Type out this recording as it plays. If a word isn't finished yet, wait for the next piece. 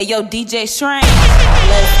Yo, DJ Shrine,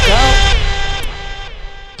 let's go.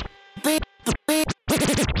 Big,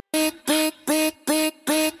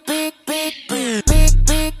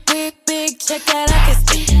 check that I can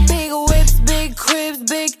see. Big whips, big cribs,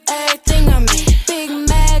 big everything I mean. Big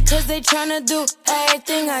mad cause they tryna do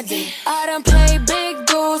everything I did. I done played big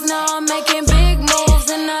dudes, now I'm making big moves.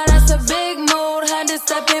 And now that's a big mood, had to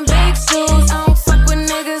step in big shoes. I don't fuck with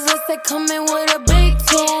niggas unless they come in with a big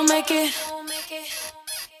tool. Make it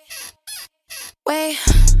wait,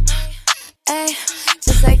 ayy,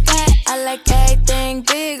 just like that. I like everything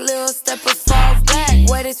big, little stepper fall back.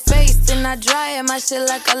 Wet his face, then I dry it, my shit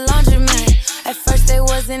like a laundromat. At first they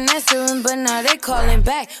wasn't answering, but now they calling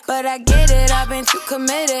back. But I get it, I've been too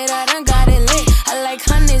committed, I done got it lit. I like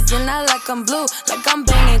honeys and I like them blue, like I'm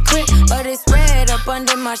banging quick. But it's red up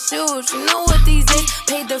under my shoes, you know what these is.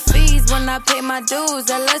 Paid the fees when I pay my dues,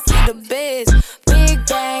 and let's see the biz. Big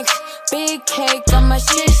bank, big cake, got my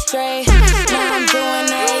shit straight. Now I'm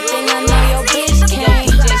doing everything I know your bitch can't.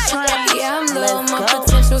 Yeah, I'm low, my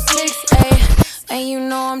potential 6A. And you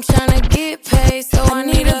know I'm tryna get paid, so I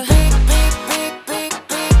need a big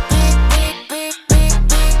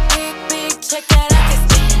check that I can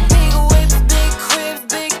see. Big whips, big cribs,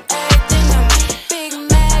 big everything I mean. Big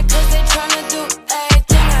mad cause they tryna do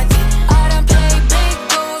everything I did. I done played big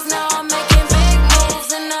dudes, now I'm making big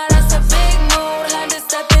moves. And now that's a big mood, had to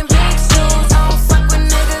step in big shoes. I don't fuck with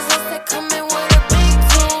niggas unless they come in with a big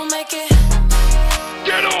tool. Make it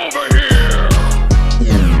get over here.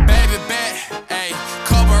 Baby bet, ayy,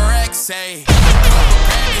 couple racks, ayy, couple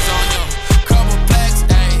Grammys on you, couple plaques,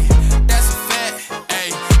 ayy, that's a fact,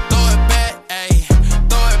 ayy, throw it back, ayy,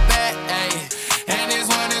 throw it back, ayy, and this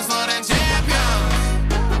one is for the champion.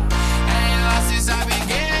 Ain't lost since I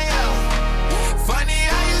began, yo. Funny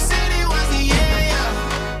how you said it was the year, yo.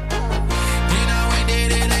 You know we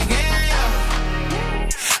did it again, yo.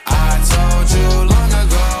 I told you long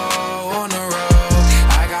ago on the road,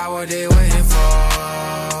 I got what they waiting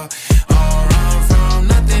for. Don't run from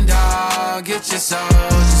nothing, dog. Get your soul,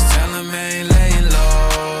 just tell them I ain't laying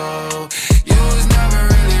low. You was never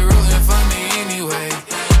really rooting for me anyway.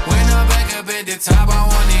 When I'm back up at the top, I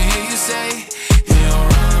wanna hear you say, you don't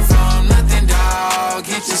run from nothing, dog.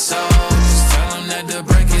 Get your soul, just tell them that the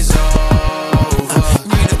break is over.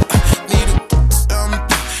 Need a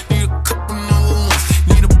couple number ones.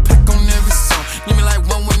 Need a pack on every song. Give me like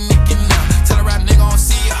one with Nicki now. Tell a rap nigga I don't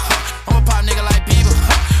see ya. I'm a pop nigga like Bieber.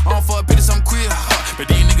 I don't fuck a bitch, I'm queer. But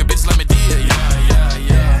these nigga bitches let me deal.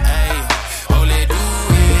 Yeah, ayy. Oh, let do it.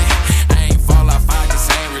 I ain't fall off, I just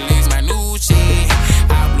ain't release my new shit.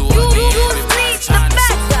 I blew up the everybody tryna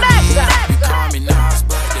sue me. You call me Nas,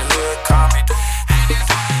 but the hood call me.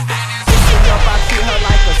 Listen up, I treat her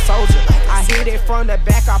like a soldier. I hit it from the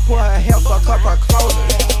back, I put her hair, fuck up her clothing.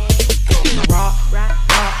 Rock, rock,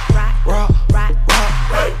 rock, rock, rock,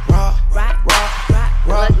 rock, rock,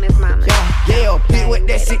 rock, Miss Mama. yeah, bitch with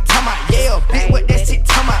that shit, talking about, yeah, bitch with that shit,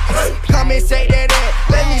 talking about. Come and say that,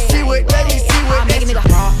 let me see what that shit.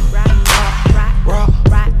 Rock, rock, rock,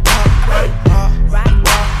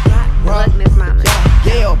 rock, Miss Mama.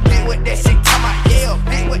 yeah, bitch with that shit, talking about, yeah,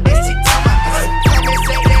 bitch with that shit, talking about. Come and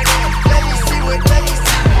say that, let me see what that shit.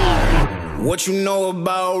 What you know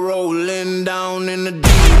about rolling down in the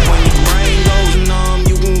deep? When your brain goes numb,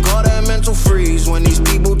 you can call that mental freeze. When these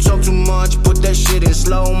people talk too much, put that shit in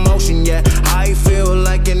slow motion. Yeah, I feel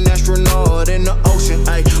like an astronaut in the ocean.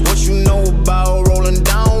 Ay, what you know about rolling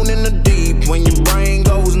down in the deep? When your brain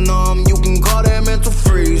goes numb, you can call that mental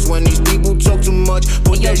freeze. When these people talk too much,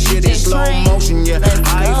 put that shit in slow motion. Yeah,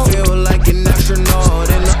 I feel like an astronaut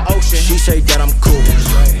in the ocean. She say that I'm cool.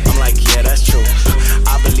 I'm like, yeah, that's true.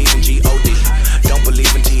 I believe in G-O-D, don't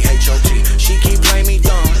believe in T-H-O-T. She keep playing me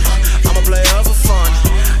dumb, I'm a player for fun.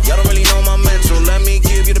 Y'all don't really know my mental, let me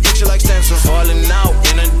give you the picture like stencil. Falling out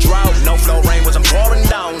in a drought, no flow rain was I'm pouring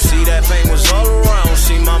down. See that pain was all around,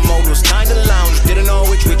 see my mode was kinda lounge. Didn't know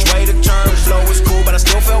which way to turn, flow was cool but I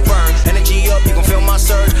still felt burned. Energy up, you can feel my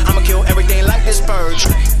surge, I'ma kill everything like this purge.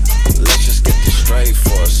 Let's just get this straight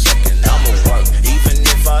for a second, I'ma work, even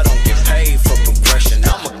if I don't get paid for progression.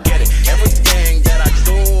 I'ma get it, everything that I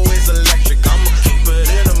do is electric. I'ma keep it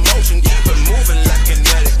in motion, keep it moving like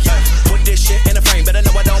kinetic. Yeah. Put this shit in a frame, better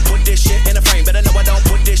know I don't put this shit in a frame. Better know I don't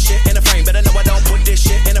put this shit in a frame. Better know I don't put this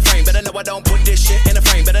shit in a frame. Better know I don't put this shit in a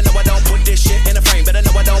frame. Better know I don't put this shit in a frame. Better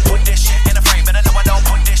know I don't put this shit in a frame. Better know I don't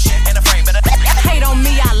put this shit in a frame. hate on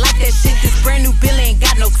me, I like that shit. This brand new bill ain't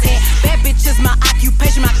got no tent. Bad bitch is my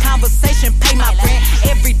occupation, my conversation, pay my rent.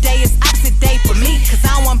 Every day is opposite day for me, cause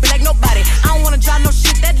I don't wanna be like nobody. I don't wanna drive no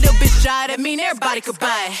shit, that little bitch drive, that mean everybody could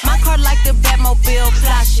buy it. My car like the Batmobile,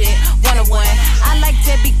 fly shit, 101. I like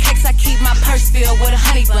Debbie cakes, I keep my purse filled with a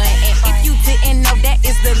honey bun. And if you didn't know, that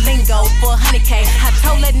is the lingo for 100K. I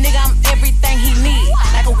told that nigga I'm everything he need,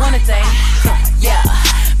 like a one a day. Yeah,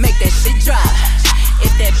 make that shit drop.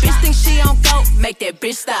 If that bitch think she on go, make that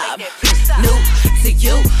bitch stop. New to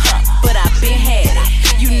you, but I been had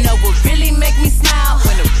it. You know what really make me smile?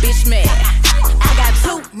 When a bitch mad. I got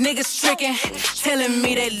 2 niggas tricking, telling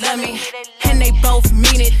me they love me, and they both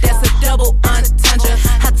mean it. That's a double entendre.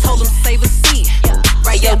 I told them save a seat.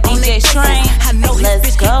 Right, yo, DJ Shrine. I know his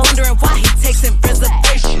bitch keep wondering why he takes in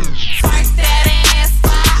reservations. Twerk that ass for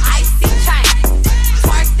icy chain.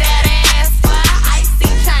 Twerk that ass for icy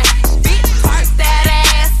chain. Bitch, twerk that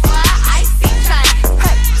ass for icy chain.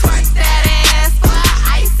 Hey, twerk that ass for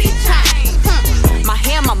icy chain. My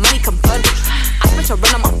hair, my money come bundle. I spent your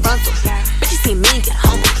run on my frontal. Bitch, you see me and get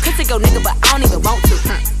humble. Could take your nigga, but I don't even want to.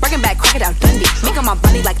 Breaking back, crocodile Dundee. Make on my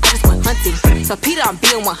body like I just went hunting. So Peter, I'm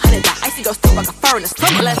being 100. That icy go still like a fur in the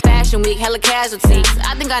summer. Less fashion week, hella casualties.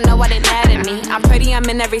 I think I know why they mad at me. I'm pretty, I'm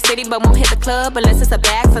in every city, but won't hit the club unless it's a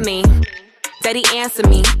bag for me. Daddy, answer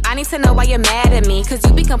me. I need to know why you're mad at me. Cause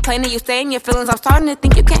you be complaining, you stay in your feelings. I'm starting to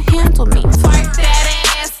think you can't handle me. Twerk that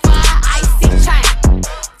ass for icy chain.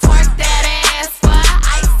 Twerk that ass for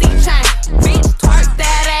icy chain. Bitch, twerk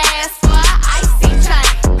that ass for icy chain.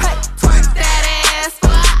 Hey, twerk that ass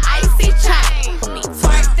for icy chain.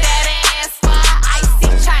 Twerk that ass for icy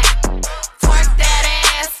chain. Twerk that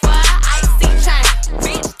ass for icy chain.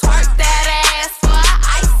 Bitch, twerk that ass for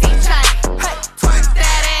icy chain. Hey, twerk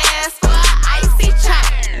that ass for icy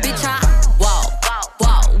chain. Bitch, I walk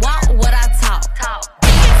what I talk.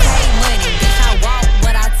 Pay money, bitch, I walk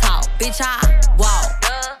what I talk. Bitch, I walk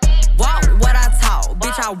what I talk.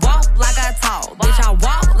 Bitch, I walk like I talk. Bitch, I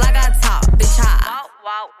walk like I talk. Bitch, I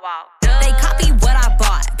walk. They copy what I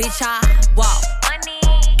bought. Bitch, I walk.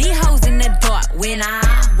 These hoes in the dark when I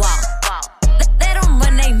walk. Let them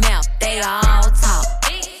run they mouth, they all talk.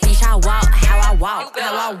 Bitch, I walk how I walk.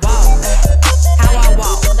 How I walk. How I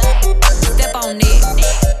walk. Step on it.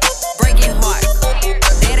 Break it hard.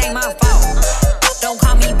 That ain't my fault. Don't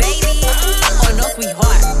call me baby or no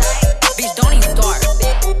sweetheart. Bitch, don't even start.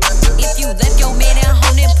 If you left your man at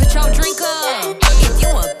home, then put your drink up. If you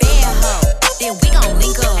a bad hoe, then we gon'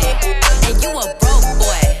 link up. And you a broke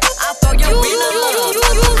boy, I'll throw your rent up.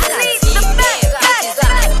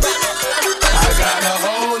 I got a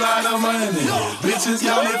whole lot of money. Bitches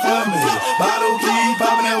counting for me. Bottle keep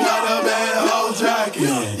popping that water, bad hoes jacking.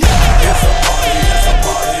 It's a party, it's a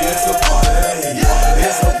party, it's a party.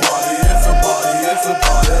 It's a party, it's a party, it's a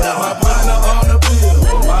party. My partner on the pill,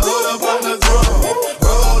 my hood up on the drum.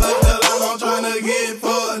 Roll up the line, I'm tryna get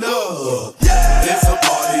fucked up. It's a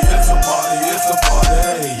party, it's a party, it's a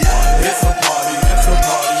party. It's a party, it's a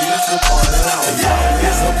party, it's a party.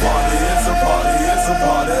 It's a party, it's a party, it's a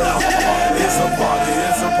party. It's a party,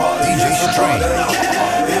 it's a party, it's a party.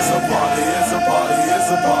 It's a party, it's a party,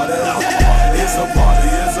 it's a party. It's a party,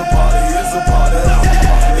 it's a party, it's a party.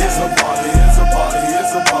 It's a party, it's a party,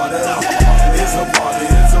 it's a party. It's a party,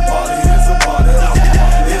 it's a party, it's a party.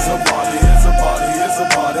 It's a party, it's a party, it's a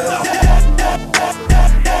party.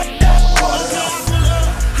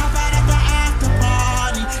 Hop out at the after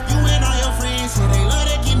party. You and all your friends say they love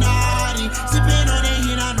that get naughty. Sipping on that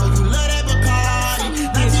hit, I know you love that Bacardi.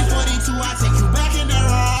 1942, I take you back in that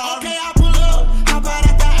raw. Okay, I pull up. Hop out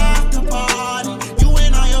at the after party. You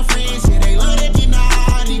and all your friends say they love that get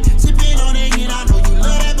naughty. Sipping on that hit, I know you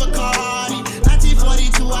love that Bacardi.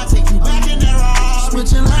 1942, I take you back in that raw.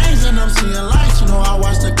 Switching lanes and I'm seeing lights. You know I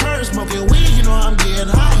watch the curve, smoking weed. You know I'm getting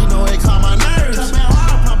high. You know it calm my nerves. Jumping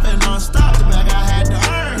hard, pumping non-stop. The back I had to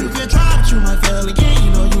earn. You can try, but you might fail again.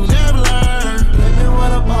 You know you never learn. Living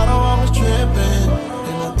with a bottle, I was tripping.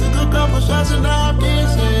 Then I took a couple shots and now I'm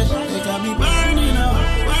dancing. They got me burning up,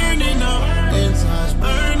 burning up. Inside's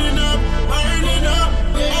burning up, burning up.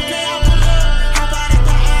 Yeah. Okay, I pull up. Hop out at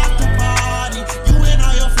the after party. You and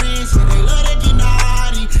all your friends say they love that get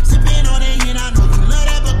naughty. Sipping on that hit, I know you love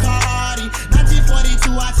that Bacardi.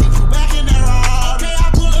 1942, I take you back in that raw. Okay, I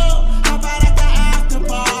pull up. Hop out at the after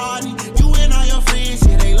party. You and all your friends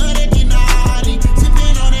say they love that get naughty.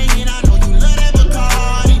 Sipping on that hit, I know you love that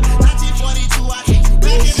Bacardi. 1942, I take you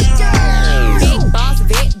back in that raw. Big boss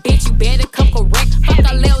vet, bitch, you better come correct. Fuck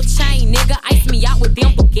a little chain, nigga, ice me out with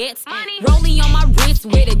them baguettes. Rolling on my wrist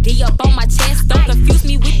with a D up on my chest. Don't confuse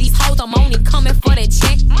me with these hoes, I'm only coming for that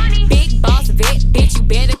check. Big boss vet, bitch, you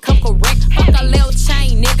better come correct. Fuck a little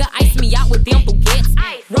chain, nigga, ice me out with them baguettes.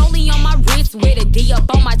 Rolling on my wrist with a D up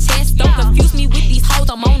on my chest. Don't confuse me with these hoes,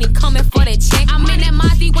 I'm only coming for that check. I'm in that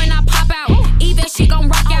Mozzie when I pop out, either she gon'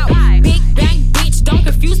 rock out. Big bang, bitch, don't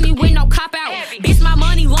confuse me with no cop out. Bitch, my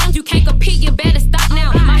money long, you can't compete, you better stop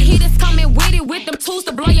now. My hitters coming with it with them tools.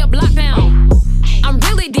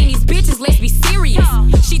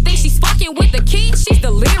 fucking with the kid, she's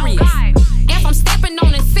delirious. If I'm stepping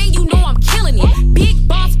on the scene, you know I'm killing it. Big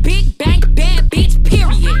boss, big bank, bad bitch,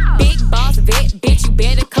 period. Big boss, vet, bitch, you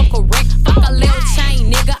better come correct. Fuck a little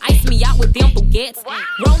chain, nigga, ice me out with them baguettes.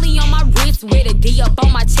 Rolling on my wrist with a D up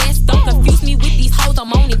on my chest. Don't confuse me with these hoes,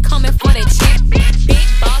 I'm only coming for that check. Big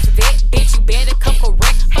boss, vet, bitch, you better come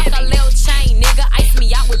correct. Fuck a little chain, nigga, ice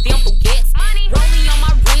me out with them baguettes. Rolling on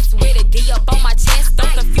my wrist with a D up on my chest.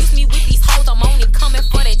 Don't confuse me with these hoes, I'm only coming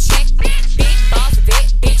for that check. Big boss,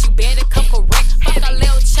 vet, bitch, you better come correct. Fuck a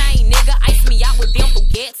little chain, nigga, ice me out with them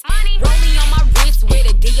baguettes. Rolling on my wrist with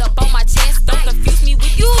a D up on my chest. Don't confuse me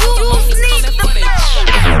with these hoes, I'm only coming for that check.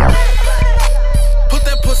 Put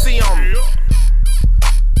that pussy on me.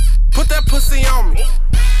 Put that pussy on me.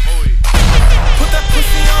 Put that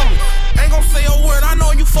pussy on me. Ain't gon' say a word, I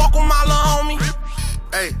know you fuck with my little homie.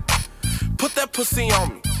 Hey, put that pussy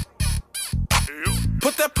on me.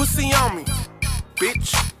 Put that pussy on me,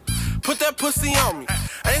 bitch. Put that pussy on me.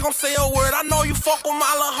 Ain't gon' say a word, I know you fuck with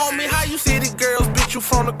my little homie. How you city girls, bitch, you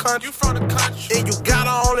from the country. You from the country. And you got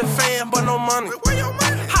a OnlyFans, but no money. Where your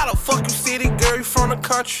money? How the fuck you city girl, you from the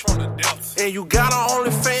country. From the Delta. And you got a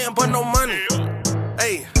OnlyFans, but no money.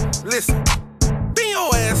 Hey, listen, bend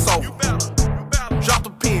your ass over. You better. Drop the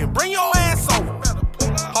pin, bring your ass over.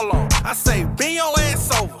 Hold on, I say bend your ass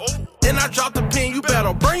over. Then I drop the pin, you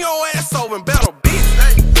better bring your ass over and better, bitch.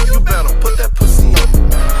 Hey, you better put that pussy on me.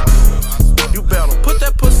 You better put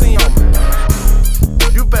that pussy on me.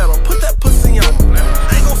 You better put that pussy on me.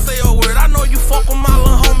 Ain't gon' say a word, I know you fuck with my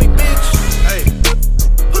little homie, bitch. Hey,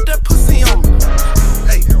 put that pussy on me.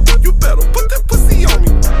 Hey, you better put that pussy on me.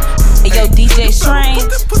 Hey, yo, DJ Strange,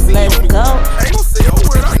 let's go. Ain't gon' say a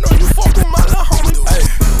word, I know you fuck with my little homie.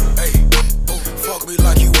 Hey, fuck me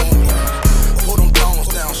like you want me. Pull them thongs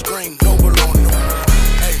down, scream, no baloney.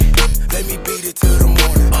 Hey, let me beat it till the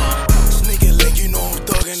morning. Sneaky link, you know I'm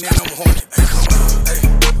thuggin' and I'm horny. Hey,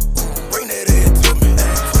 bring that ass to me.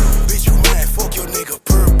 Bitch, you mad, fuck your nigga,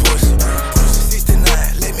 per pussy. 69,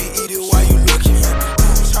 let me eat it while you lookin'.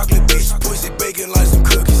 Chocolate bitch, pussy bacon like some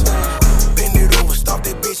cookies. Bend it over, stop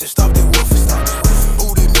that bitch and stop that wolf.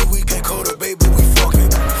 Booty me, we can't call the baby, we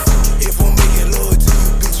fuckin'. If I'm making love to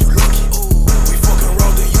you, bitch, you lucky. We fucking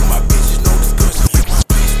raw to you, my bitches, no discussion.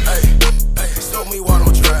 Hey, show me why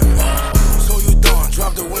don't drive. So you done,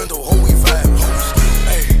 drop the window, hold we vibe.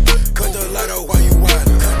 Hey, cut the light out while you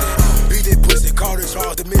whining. Beat that pussy, call the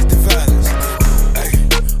charge, domestic violence. Hey,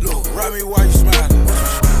 look, ride me while you smiling.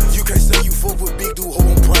 You can't say you fuck with big dude, hold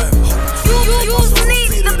on private. You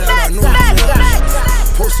need the back.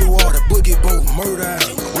 Pussy water, boogie boat, murder.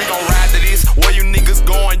 We gon' ride to this. Where you niggas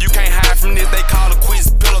going? You can't hide from this. They call it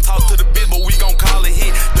quits. Pillow talk to the bitch, but we gon' call it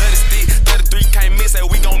hit. 30 stick, 33 can't miss. Hey,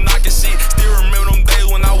 we gon' knock your shit. Still remember them days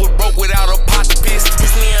when I was broke without a pot to piss.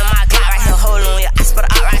 This me and my Glock right here, hold on, yeah. I spot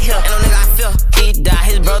out right here. And no nigga I feel, he died,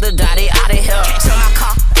 his brother died, they out of here. Can't tell my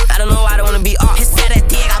car, I don't know why they wanna be off. His said that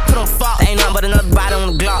dick, I put on fault. Ain't nothing but another body on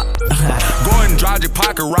the Glock. Go ahead and drive your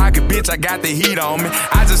pocket rocket, bitch. I got the heat on me.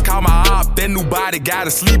 I just called my op, that new body gotta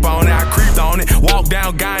sleep on it. I creeped on it, walked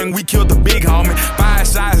down gang, we killed the big homie. 5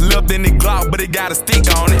 shots left in the Glock, but it got a stick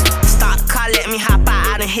on it. Stop the car, let me hop out,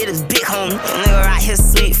 I done hit his big homie. Nigga right here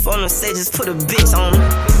sleep, phone him, say just put a bitch on him.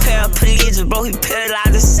 Paraplegic, bro, he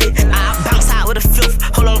paralyzed and shit. I bounce out with a fifth,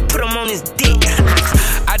 hold on, put him on his dick.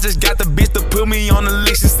 I just got the bitch to put me on the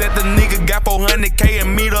list. She said the nigga got 400K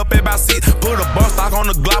and meet up at about 6. Put a bump stock on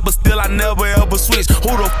the Glock, but still I never ever switch.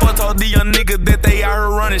 Who the fuck told the young nigga that they out here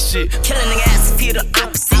running shit? Kill a nigga ass if you the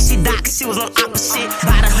opposite. She died cause she was on opposite.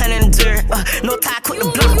 Bought 100 in dirt, no tie, quick to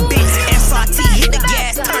block a bitch. SRT, hit the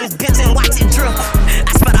gas, turn this bitch and watch it drill.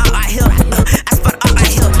 I spot out right here, I spot out right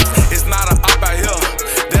here. It's not a op out here,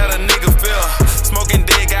 that a nigga feel. Smoking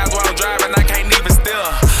dead guys while I'm driving, I can't even steal.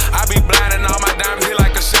 I be blinding all my diamonds hit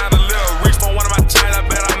like a chandelier. Reach for one of my chains, I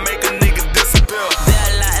bet I make a nigga disappear.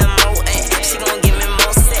 Bella and Moe, she gon' give me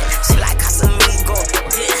more set. She like Casamigo,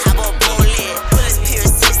 did have a bullet. Bullets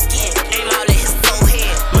pierce his skin, aim out at his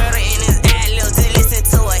forehead. Murder in his ad-libs, didn't listen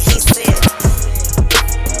to what he said.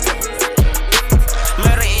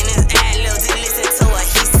 Murder in his ad-libs, didn't listen to what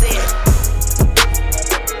he said.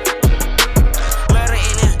 Murder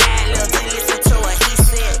in his ad-libs, didn't listen to what he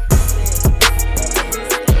said.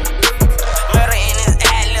 Murder in his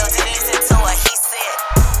ad-libs, didn't listen to what he said.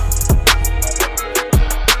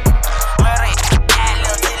 Murder in his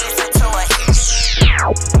ad-libs, didn't listen to what he said.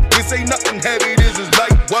 This ain't nothing heavy, this is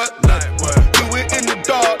light what? Do it in the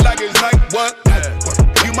dark like it's night what?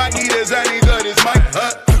 You might need a Zanny, but it's might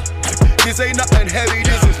This ain't nothing heavy,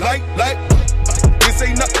 this is light. This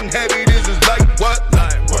ain't nothing heavy, this is light what?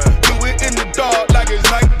 Do it in the dark like it's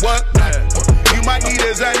night what? You might need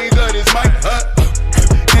a Zanny, but it's might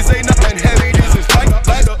This ain't nothing heavy.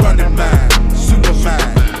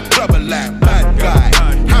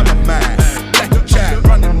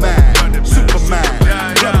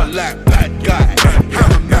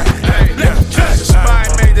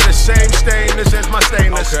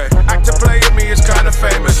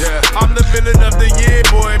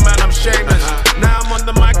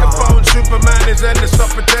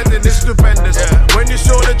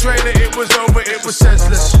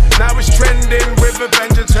 senseless. Now it's trending with a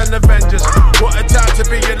vengeance and Avengers. What a time to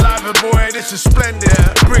be alive, and boy, this is splendid.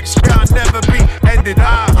 Bricks can't never be ended.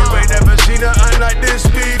 You ain't never seen a hand like this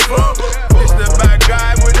before. It's the bad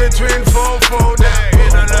guy with the twin 4-4 day.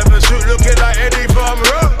 In a leather suit looking like Eddie from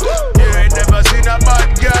Rock. You ain't never seen a bad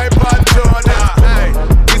guy punch on that. Hey,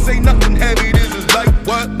 this ain't nothing heavy, this is like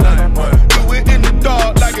what? Do it in the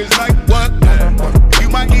dark like it's like what? You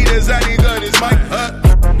might need a Zanny, gun, it's might hurt.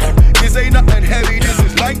 This ain't nothing heavy, this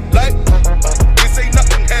is like. This ain't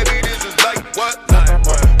nothing heavy, this is like what?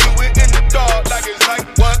 Do it in the dark like it's like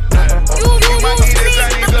what? You might need a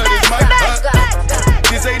Zanny, gun, it's might hurt.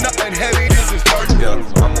 This ain't nothing heavy, this is work. Yeah,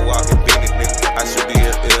 I'm a walking Bennett, nigga. I should be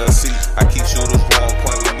a LLC. I keep shooters on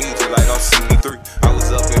point with me just like I'm CP3. I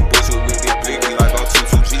was up in Bushwood with this blicky like I'm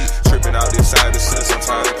 22G. Tripping out this side of the city,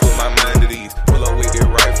 sometimes I put my mind at ease. Pull up with this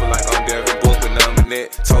rifle like I'm Devin Booker, number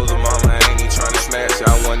net. Told her mama I ain't even trying to smash it,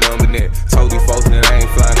 I want number net. Told these folks that I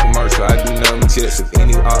ain't flying commercial, I do number checks. If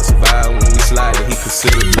any art survive when we slide it, he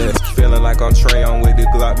consider blessed. Feeling like I'm Trey on with the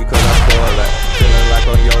Glock because I score a lot. Feeling like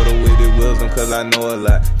I'm Yoda with the wisdom cause I know a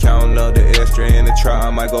lot. Counting up the extra in the trial, I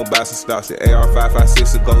might go buy some stocks. The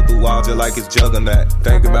AR-556 will go through walls just like it's juggernaut.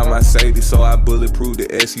 Think about my safety, so I bulletproof the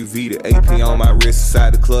SUV. The AP on my wrist,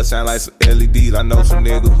 inside the clutch shine like some LEDs. I know some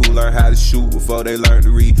niggas who learn how to shoot before they learn to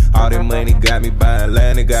read. All that money got me buying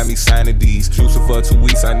land, it got me signing these. Juicing for 2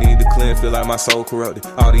 weeks, I need to cleanse, feel like my soul corrupted.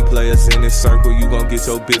 All these players in this circle, you gon' get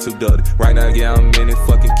your bitch abducted. Right now, yeah, I'm in it,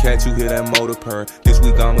 fucking catch, you hear that motor purr. This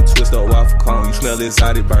week I'ma twist up waffle cone, you smell this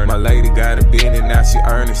how it burn. My lady got a Bentley, now she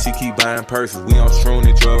earning, she keep buying purses. We on shroom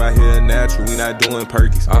and drug right here natural, we not doing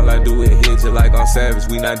perkies. All I do is hit just like I'm savage,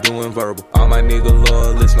 we not doing verbal. All my niggas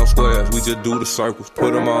loyalists, no squares, we just do the circles.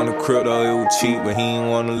 Put him on the crypto, it was cheap, but he ain't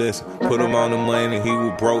wanna listen. Put him on the money, he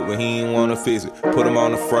was broke, but he ain't wanna fix it. Put him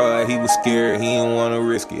on the fraud, he was scared, he ain't wanna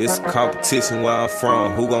risk it. It's a competition where I'm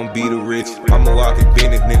from, who gon' be the rich? I'm a walking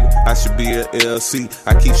Bennett, nigga, I should be a LLC.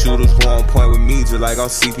 I keep shooters who on point with me just like I'm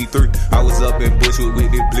CP3. I was up in Bushwood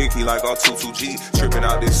with this blicky like I'm 22G. Tripping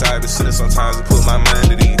out this side of the city, sometimes I put my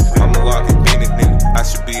mind at ease. I'm a walking Bennett, nigga, I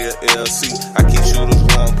should be a LLC. I keep shooters who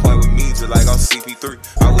on point with me just like I'm CP3.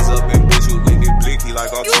 I was up in Bushwood with this blicky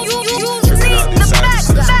like I'm 22G. Tripping out this side of the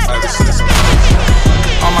city, sometimes I put my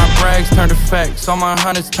all my brags turn to facts, all my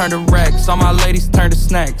hunters turn to racks, all my ladies turn to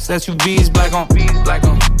snacks. SUVs black on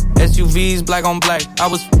SUVs black on black. I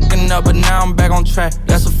was fucking up, but now I'm back on track.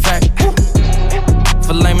 That's a fact.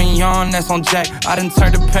 Filet mignon, that's on Jack. I done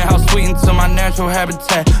turned the penthouse suite into my natural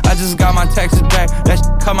habitat. I just got my taxes back. That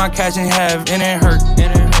shit cut my cash in half, and it hurt.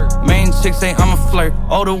 Main chicks say I'm a flirt.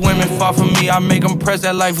 Older women fall for me, I make them press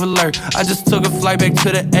that life alert. I just took a flight back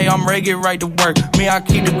to the A, I'm ready, get right to work. Me, I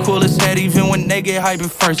keep the coolest head even when they get hyped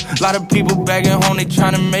at first. Lot of people back at home, they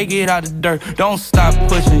tryna make it out the dirt. Don't stop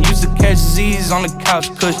pushing, used to catch Z's on the couch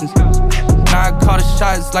cushions. Now I call the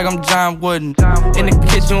shots like I'm John Wooden. In the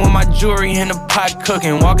kitchen with my jewelry in the pot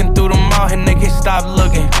cooking. Walking through the mall and they can't stop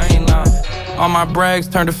looking. I ain't lying. All my brags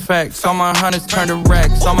turn to facts, all my hunters turn to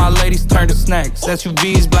racks, all my ladies turn to snacks.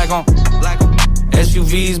 SUVs black on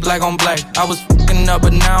SUVs black on black. I was fucking up,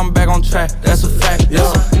 but now I'm back on track. That's a fact. Yeah,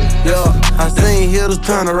 I seen hitters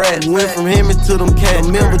turn to rats. Went from him to them cats.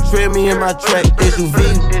 Remember tread me in my track.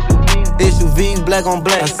 SUVs black on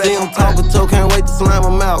black. I see them talking to, can't wait to slam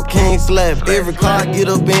them out. Can't slap. Every car I get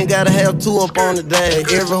up in, gotta have 2 up on the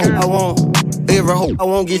dash. Every hope I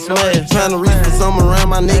won't get smashed. Tryna reach for something around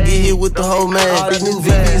my nigga here with the whole man. All these new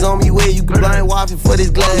VVs on me where you can blind waffle for this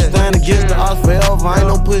glass. Stand against the odds forever, I ain't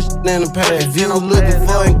no push in the past. If you was looking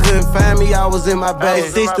for and couldn't find me, I was in my bag.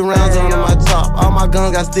 60 rounds under my top, all my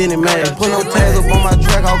guns got stinning mad. Put no tags up on my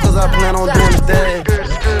track, all cause I plan on doing the dash.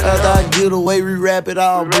 After I get away, we wrap it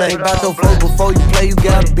all black. About your folks before you play, you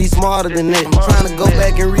gotta be smarter than that. I'm tryna go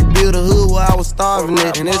back and rebuild the hood where I was starving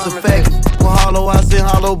at. And it's a fact, for hollow, I send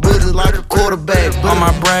hollow bullets like a quarterback. All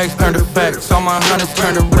my brags turn to facts, all my hunters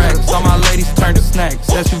turn to racks, all my ladies turn to snacks.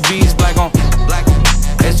 SUVs black on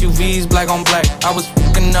SUVs black on black. I was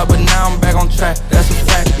fucking up, but now I'm back on track. That's a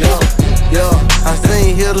fact. Yeah, I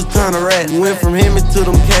seen hitters turn to rats. Went from him to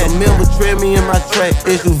them cats. Remember tread me in my track.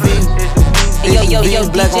 SUVs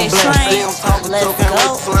black on black. See them talking, so can't wait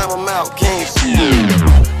to slam them out. Can't see.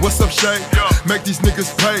 What's up, Shay? Make these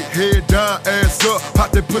niggas pay. Head down, ass up.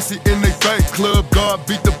 Pop that pussy in they face. Club guard,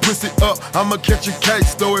 beat the pussy up. I'ma catch a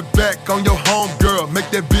case. Throw it back on your homegirl. Make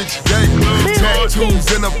that bitch gay.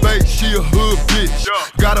 Tattoos in her face. She a hood bitch.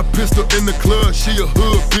 Got a pistol in the club. She a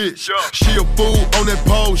hood bitch. She a fool on that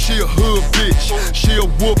pole. She a hood bitch. She a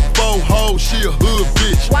whoop 4 hoes. She a hood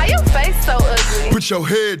bitch. Why your face so ugly? Put your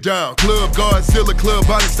head down. Club guard, Zilla, club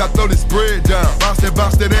bodies. I throw this bread down. Bounce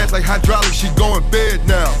that ass like hydraulics. She going bed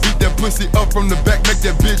now. down. Beat that pussy up from the back, make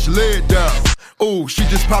that bitch lay it down. Ooh, she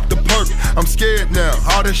just popped the perk, I'm scared now.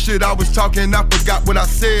 All that shit I was talking, I forgot what I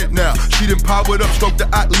said now. She done powered up, stroke the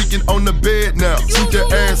eye leaking on the bed now. Shoot your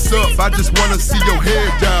ass up, I just wanna see your head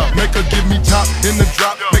down. Make her give me top in the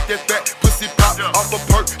drop, make that fat pussy pop. Off a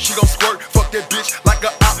perk, she gon' squirt, fuck that bitch like a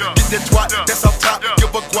op. Get that twat, that's off top, give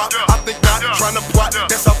a guap. I think not, tryna plot,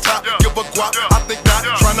 that's off top, give a guap. I think not,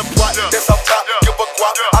 tryna plot, that's off top, give a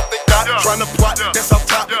guap. I think not, tryna plot, that's off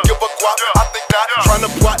top, give a guap. I think not, tryna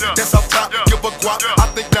plot, that's off top, give a guap. I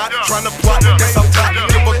think not, tryna plot, that's off top,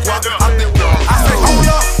 give a guap. I think not. I say hold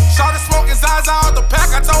up, shot it smoking Zaza out the pack.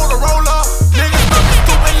 I told her roll up. Niggas looking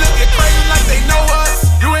stupid, looking crazy like they know us.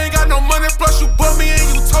 You ain't got no money, plus you bum me and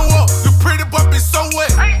you toe up. You pretty but be so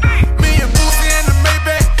wet. Me and Boosie in the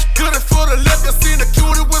Maybach, good as for the liquor. Seen a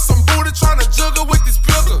cutie with some booty tryna juggle with these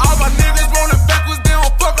pilgers. All my niggas rolling backwards, they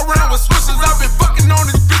don't fuck around with switches. I've been fucking on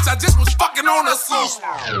this bitch, I just was fucking on her sis.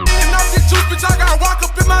 And off the juice, bitch, I gotta walk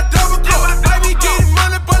up in my double cup. I be getting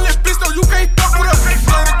money, but let bitch know you can't fuck with us.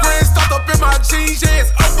 30 grand stuffed up in my jeans, yeah,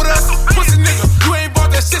 it's up with us. Pussy nigga, you ain't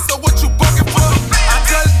bought that shit, so what you bucking for? I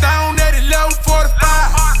touched down at 11:45.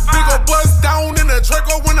 Big ol' buzz down in the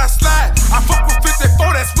Draco when I slide. I fuck with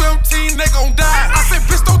 54, that swim team, they gon' die. I say,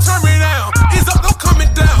 bitch, don't turn me down. It's up, don't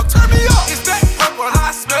coming down. Turn me up. It's that purple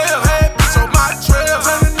I smell. Hey, bitch, on my trail.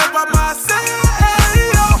 Turning up by myself.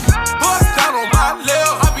 Bust down on my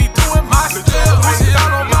left. I be doing my step. Push it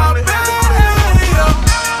out on my bed.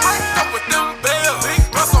 Break up with them bells.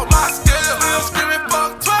 Bust on my scale. Still screaming,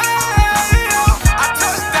 fuck 12. I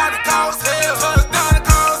touch down and cause hell. Touch down and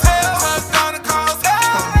cause hell. Touch down and cause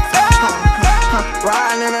hell.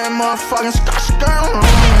 Riding in that motherfucking skirt.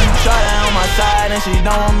 Shot her on my side and she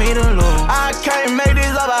don't want me to lose. I can't make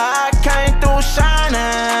this up, I came through shining.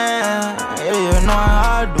 Yeah, you know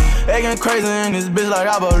how I do. Acting crazy in this bitch like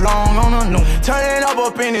I belong on the news. Turning up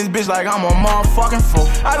in this bitch like I'm a motherfucking fool.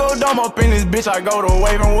 I go dumb up in this bitch, I go to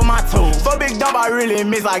waving with my tools. For big dump, I really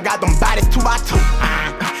miss, I got them bodies 2x2.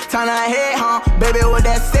 Turn her head, baby, with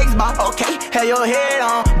that 6-box, okay. Have your head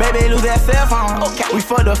on, baby, lose that cell phone, okay. We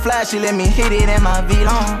fucked the flash, she let me hit it in my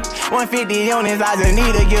V-Long. 150 on this, I just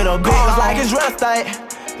need to get a big like it's real estate.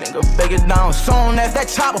 Nigga, beg it down soon as that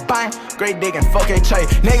chopper bang. Great dick and fuck H.A.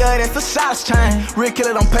 Nigga, that's the shots chain. Real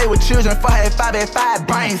killer don't play with children, 5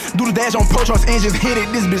 brains. Do the dash on Pro Trucks engines, hit it,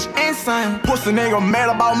 this bitch insane. Pussy nigga mad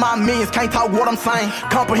about my millions, can't talk what I'm saying.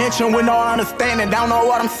 Comprehension with no understanding, don't know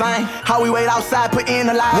what I'm saying. How we wait outside, put in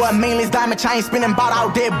the light. What meaningless diamond chain, spinning bought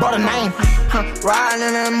out dead butter name. Riding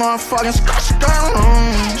in that motherfucking skirt.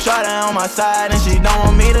 Shot her on my side and she don't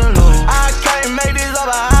want me to lose. I can't make this up,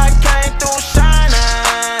 I came through shining.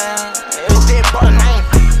 It's dead butter name.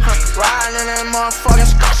 Riding in that motherfucking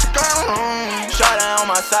skirt. Shot her on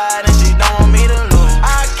my side and she don't want me to lose.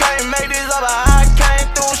 I can't make this up, I came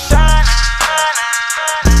through shining.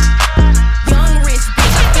 Young rich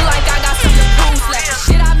bitch, I feel like I got something to prove. Slap the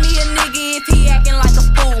shit out me a nigga if he acting like a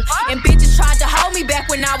fool. And bitches tried to hold me back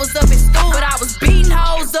when I was up in school, but I was beating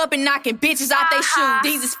hoes up and knocking bitches out they shoes.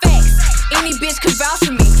 These is facts, any bitch could vouch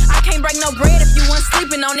for me. I can't break no bread if you weren't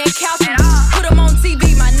sleeping on that couch with me. Put them on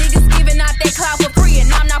TV, my niggas giving out that clout for free.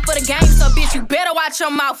 And I'm not for the game, so bitch, you better watch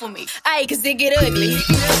your mouth for me. Ayy, cause it get ugly.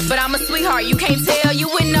 But I'm a sweetheart, you can't tell. You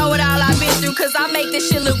wouldn't know what all I've been through, cause I make this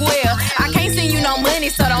shit look well. I can't send you no money,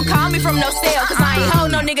 so don't call me from no cell. Cause I ain't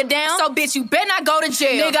hold no nigga down, so bitch, you better not go to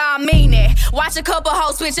jail. Nigga, I mean that. Watch a couple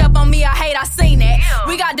hoes switch up on me, I hate, I seen that.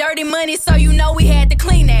 We got dirty money, so you know we had to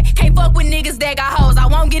clean that. Can't fuck with niggas that got hoes, I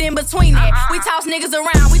won't get in between that. We toss niggas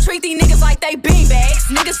around, we treat these niggas like they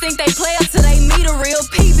beanbags. Niggas think they players till they meet a real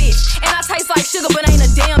P bitch. And I taste like sugar, but ain't a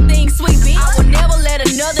damn thing sweet, bitch. I would never let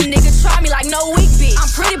another nigga try me like no weak bitch. I'm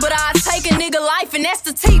pretty, but I take a nigga life, and that's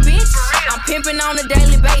the T, bitch. I'm pimping on a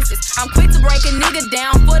daily basis. I'm quick to break a nigga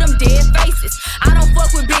down for them dead faces. I don't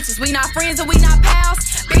fuck with bitches, we not friends and we not pals.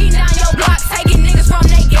 Beating down your block, taking niggas from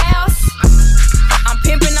they gals. I'm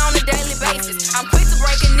pimping on a daily basis. I'm quick to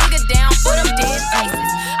break a nigga down for them dead faces.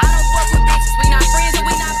 I don't fuck with bitches, we not friends and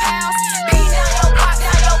we not pals. Beating down your block,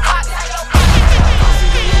 down your block, down your block.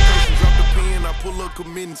 Drop the pen, I pull up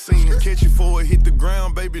committing sin. Catch you for it, hit the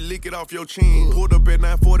ground, baby, lick it off your chin. Pulled up at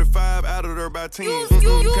 9:45, out of there by 10.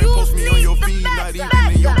 You can't post me on your feed, not even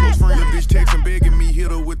in your close friend. Your bitch texting, begging me, hit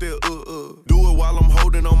her with that Do it while I'm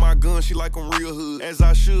holding on my gun, she like I'm real hood. As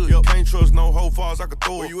I should, can't trust no hoe falls, I could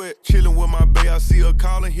throw it. Where you at? Chillin' with my bae, I see her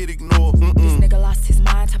calling, hit ignore. This nigga lost his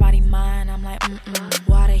mind, top body mine. I'm like,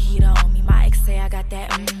 water heat on me. My ex say I got that,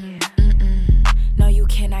 No, you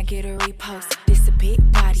can't. Can I get a repost? This a big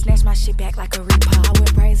body, snatch my shit back like a repo. I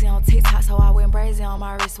went brazy on TikTok, so I went brazy on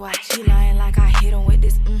my wristwatch. He lying like I hit him with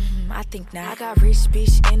this, I think not. I got rich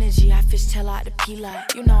bitch energy, I fishtail out the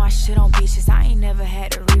P-Lot. You know I shit on bitches, I ain't never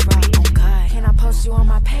had to rewrite. Oh God, can I post you on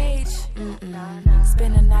my page?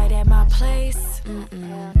 Spend the night at my place?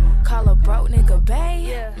 Call a broke nigga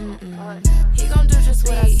bae? He gon' do just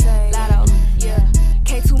what I say. Lotto, yeah.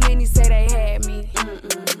 Can't too many say they had me.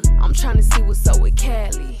 I'm tryna see what's up with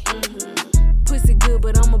Cali. Pussy good,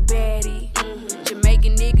 but I'm a baddie.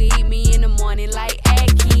 Jamaican nigga eat me in the morning like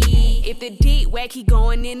Aki. If the deep whack, he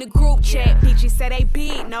going in the group chat. Bitches say they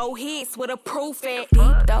big, no hits with a proof at.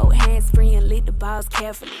 Deep throat, hands free and lick the balls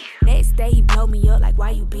carefully. Next day he blow me up like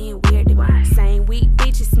why you being weird to me. Same week,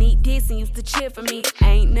 bitches sneak this and used to cheer for me.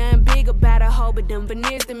 Ain't nothing big about a hoe, but them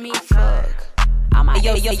veneers to me. Fuck.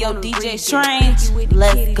 Yo, DJ Strange,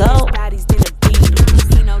 let's go.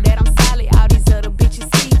 You know that I'm solid, all these other bitches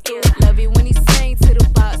see it. Love it when he sing to the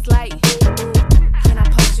box like, can I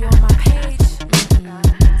post you on my page?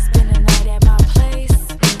 Spend the night at my place.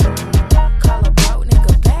 Call a broke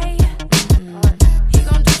nigga bae. He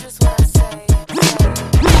gon' do just what I say.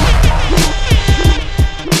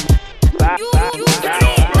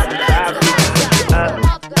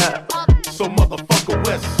 So motherfucker,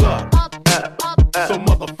 what's up? So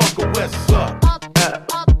motherfucker, what's up?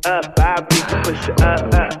 Bobby can push it up.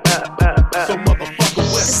 So motherfucker,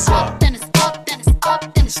 what's up? Then it's up, then it's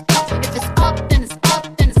up, then it's up. If it's up, then it's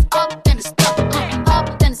up, then it's up, then it's up.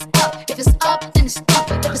 Up, then it's up. If it's up, then it's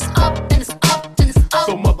up. If it's up, then it's up, then it's up.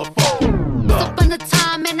 So motherfucker. Once upon a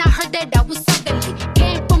time, and I heard that I was ugly.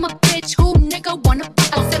 Came from a bitch who nigga wanna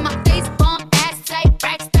fuck. I said my face bomb, ass tight,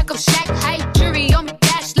 rack stuck up, shack height, jury on me,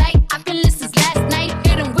 flashlight. I've been listening last night.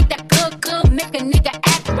 Hit him with that good, make a nigga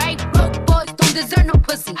act right. Broke boys don't deserve no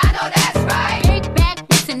pussy. I know that's right. Big bag,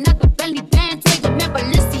 missing out the belly band. Take a man,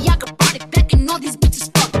 Balenciaga brought it back, and all these bitches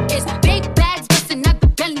fuck. It's big bags, missing out the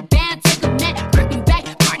belly band. Take a man, bring me back,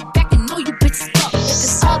 brought it back, and all you bitches fuck. If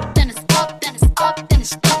it's up, then it's up, then it's up, then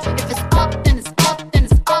it's up. If it's up, then it's up, then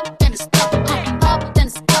it's up, then it's up. Up, then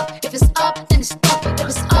it's up. If it's up, then it's up. If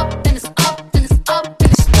it's up, then it's up, then it's up, then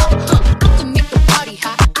it's up. I can make the party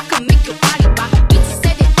hot, I can make your body rock. Bitches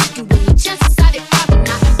say they fucking with me, chances are they probably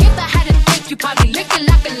not. If I had a dick, you probably lick it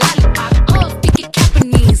like a lollipop. Oh, speaking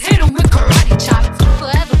Japanese, hit 'em with karate chops.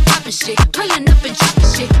 Forever popping shit, pulling up and dropping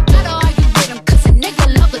shit. Gotta argue with 'em, 'cause a nigga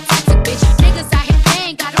love a toxic bitch. Niggas out here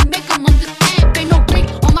paying, gotta make 'em understand. Ain't no ring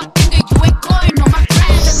on my finger, you ain't going on my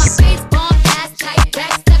brand. And my face bomb, ass tight,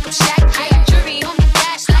 back stuck up, shack height, jury on me,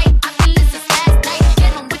 flashlight. I've been listening last night.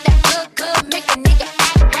 Hit 'em with that good, make a nigga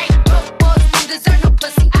act right. Broke boys don't deserve no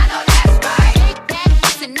pussy. I know that's right. Big bag,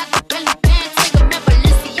 missing out the belly band. Take a man,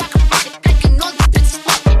 Balenciaga brought it back, and all these bitches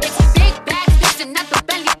fuck. It's big bags, missing out the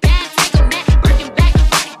belly band. Take a man, bring it back,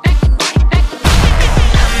 brought it back, and all it back.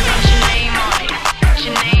 Come and put your name on it. Put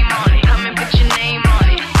your name on it. Come and put your name on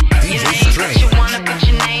it. Your name, but you wanna put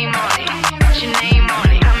your name on it. Put your name on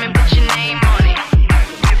it. Come and put your name on it.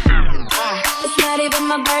 It's not even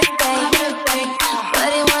my birthday, but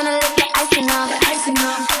he wanna lick the icing off.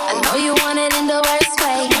 I know you want it in the worst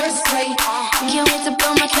way. Can't wait to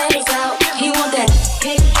blow my clothes out. He want that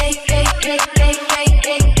cake.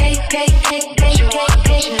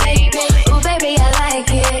 Ooh, baby, I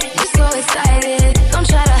like it. You're so excited. Don't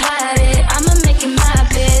try to hide it. I'ma make it my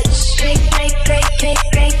bitch.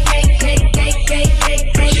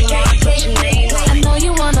 I know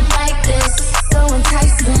you wanna like this. So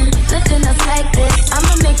enticing. Nothing else like this.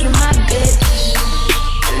 I'ma make you my bitch.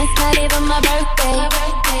 And it's not even my birthday,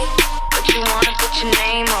 But you wanna put your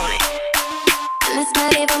name on it. and it's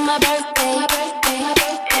not even my birthday.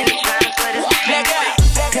 And you tryna put his name on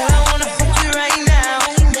it. Girl, I wanna fuck you right now.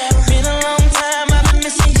 Been a long time, I've been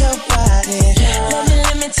missing your body.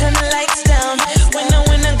 Let me turn the lights down. When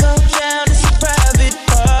I go down, it's a private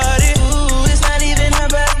party. Ooh, it's not even her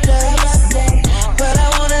birthday, but I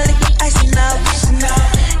wanna lick the icing out.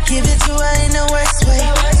 Give it to her in the worst way.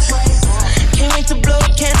 Can't wait to blow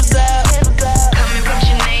the candles out. Come and put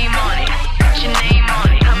your name on it. Put your name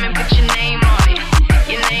on it. Come and put your name on it.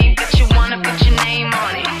 Your name, but you wanna put your name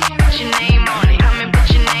on it. Put your name on it. Come and put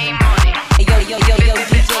your name on it. Yo,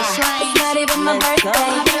 DJ Strange. It's not even my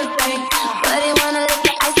birthday, but he wanna lick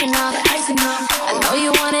the icing off. I know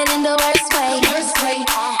you want it in the worst way.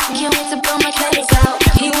 Can't wait to blow my clothes out.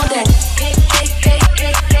 He want that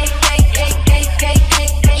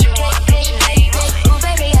Ooh,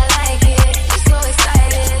 baby, I like it. You're so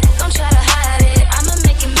excited. Don't try to hide it. I'ma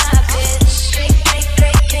make it my bitch.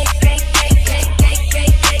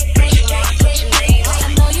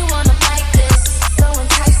 I know you wanna like this. So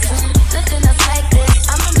enticing. Nothing else like this.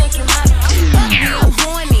 I'ma make it my bitch. I'm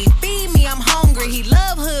going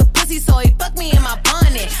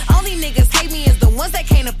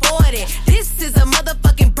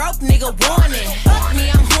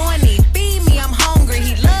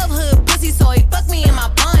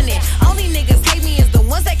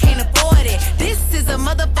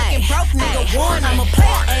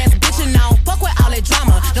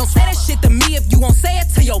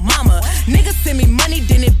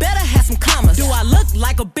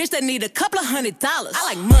 $100. I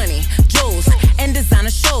like money, jewels, and designer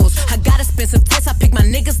shoes. I got expensive taste, I pick my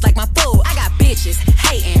niggas like my food. I got bitches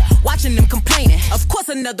hating, watching them complaining. Of course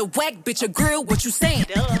another whack bitch a grill, what you saying?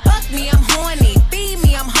 Fuck me, I'm horny, feed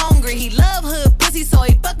me, I'm hungry. He love hood pussy, so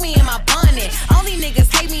he fuck me in my bonnet. Only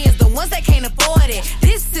niggas hate me is the ones that can't afford it.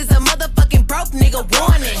 This is a motherfucking broke nigga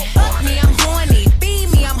warning. Fuck me, I'm horny, feed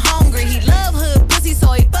me, I'm hungry. He love hood pussy,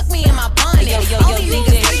 so he fuck me in my bonnet. Only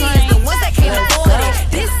niggas hate me is the ones that can't afford it.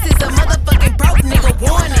 This is a motherfucking broke nigga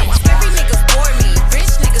warning. Every nigga for me,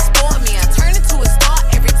 rich niggas for me. I turn into a star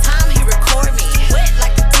every time he record me. Wet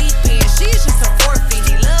like a deep end, she's just a forfeit.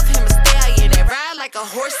 He love him a stallion and ride like a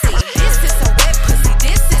horsey. This is some wet pussy,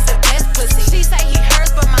 this is the best pussy. She say he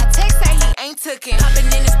hers, but my text say he ain't tookin'. Poppin'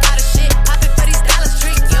 in this pot of shit, poppin' for these dollars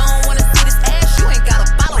trick. You don't wanna see this ass, you ain't gotta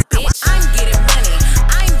follow, bitch. I'm getting money,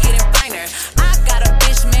 I'm getting finer. I got a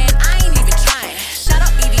bitch, man, I ain't even trying. Shout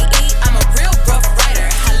out EVE, I'm a real rough rider.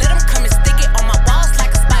 I let him come and stick it on my walls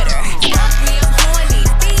like a spider. Fuck me, I'm horny,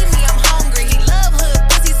 feed me, I'm hungry. He love hood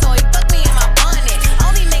pussy, so he fuck me in my bonnet.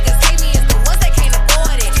 Only niggas hate me is the ones that can't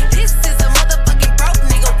afford it. This is a motherfucking broke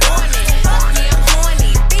nigga warning. Fuck me, I'm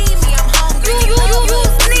horny, feed me, I'm hungry. He love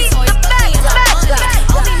hood pussy, so he fuck me in my bonnet.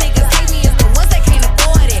 Only niggas hate me is the ones that can't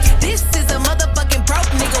afford it. This is a motherfucking broke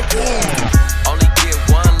nigga warning. Only get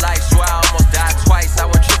one life, swear I almost died twice. I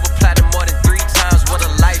went triple platinum more than 3 times. What a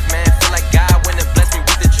life, man. Feel like God went and blessed me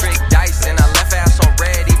with the trick dice. And I left ass on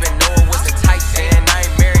red, even though it was enticing. I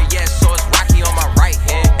ain't married yet, so it's Rocky on my right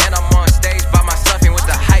hand. And I'm on stage by myself and with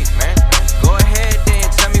the hype, man. Go ahead then,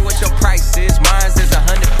 tell me what your price is. Mine's is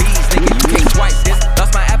 100 B's, nigga, you can't twice this.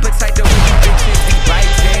 Lost my appetite to when you bitches be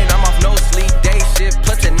biting. I'm off no sleep, day shift,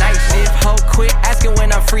 plus the night shift. Ho, quit asking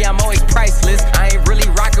when I'm free, I'm always priceless. I ain't really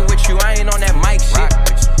rocking with you, I ain't on that mic shit.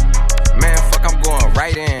 Man, fuck, I'm going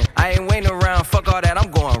right in. I ain't waiting around, fuck all that,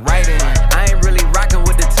 I'm going right in. I ain't really rocking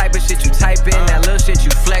with the type of shit you type in. That little shit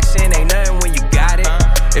you flexing, ain't nothing when you got it.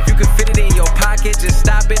 If you can fit it in your pocket, just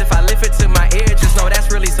stop it. If I lift it to my ear, just know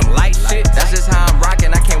that's really some light shit. That's just how I'm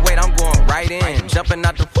rocking, I can't wait, I'm going right in. Jumping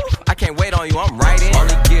out the whoop, I can't wait on you, I'm right in.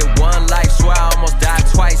 Only get one life, swear I almost died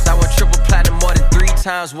twice. I went triple platinum more than 3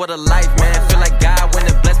 times, what a life, man. Feel like God went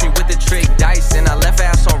and blessed me with the trick dice. And I left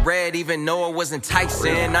ass on red, even though it was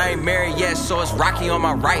enticing. I ain't married yet, so it's Rocky on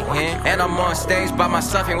my right hand. And I'm on stage by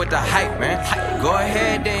myself and with the hype, man. Go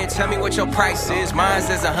ahead then, tell me what your price is. Mine's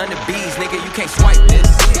is 100 B's, nigga, you can't swipe this.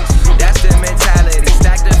 That's the mentality,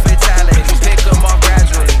 stack the fatality, pick them off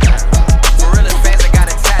gradually. Gorillas fans, I got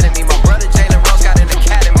it tatted me. My brother Jalen Rose got an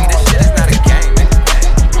academy. This shit is not a game, man.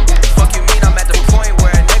 Fuck you mean, I'm at the point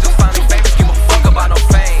where a nigga finally famous, give a fuck about no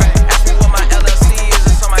fame. Ask me what my LLC is,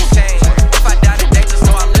 it's on my chain. If I die today, just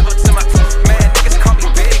know I live up to my man. Niggas call me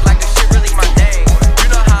big, like this shit really my name. You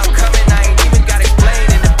know how I'm coming, I ain't even gotta explain.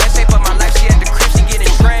 In the best shape of my life, she at the crib, she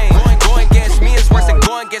getting trained. Going against me is worse than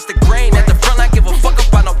going against the grain. At the front, I give a fuck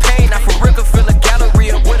about no pain. I for real could fill a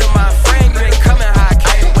gallery up with a mind frame. You ain't coming how I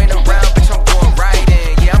came, waiting around, bitch, I'm going right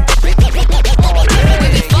in. Yeah, I'm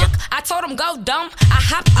I told him go dumb. I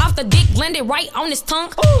hopped off the dick, blended right on his tongue.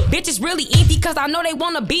 Bitches really easy cause I know they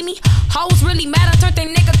wanna beat me. Hoes really mad, I turned their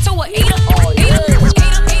nigga to a eater.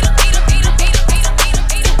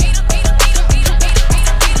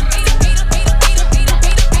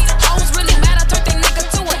 Hoes really mad, I turned their nigga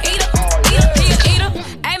to a eater.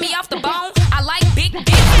 Add me off the bone. I like big dicks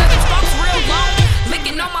cause them strokes real long.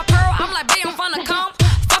 Licking on my pearl, I'm like, babe, I'm finna come.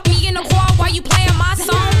 Fuck me in the quad while you playing my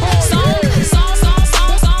song.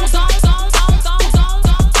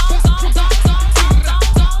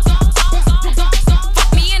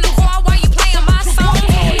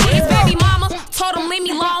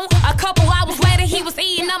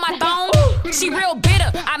 She real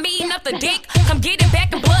bitter, I'm eating up the dick. Come get it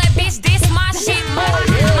back in blood, bitch, this my shit. My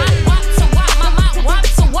wop to wop, my wop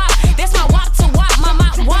to wop. That's my wop to wop, my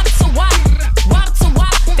wop to wop. Wop to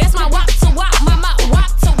wop, that's my wop to wop. My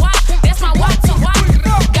wop to wop, that's my wop to wop.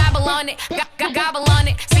 Gobble on it, gobble on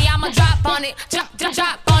it. See, I'ma drop on it,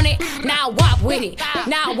 drop on it. Now wop with it,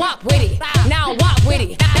 now wop with it, now wop with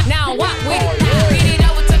it, now wop with it.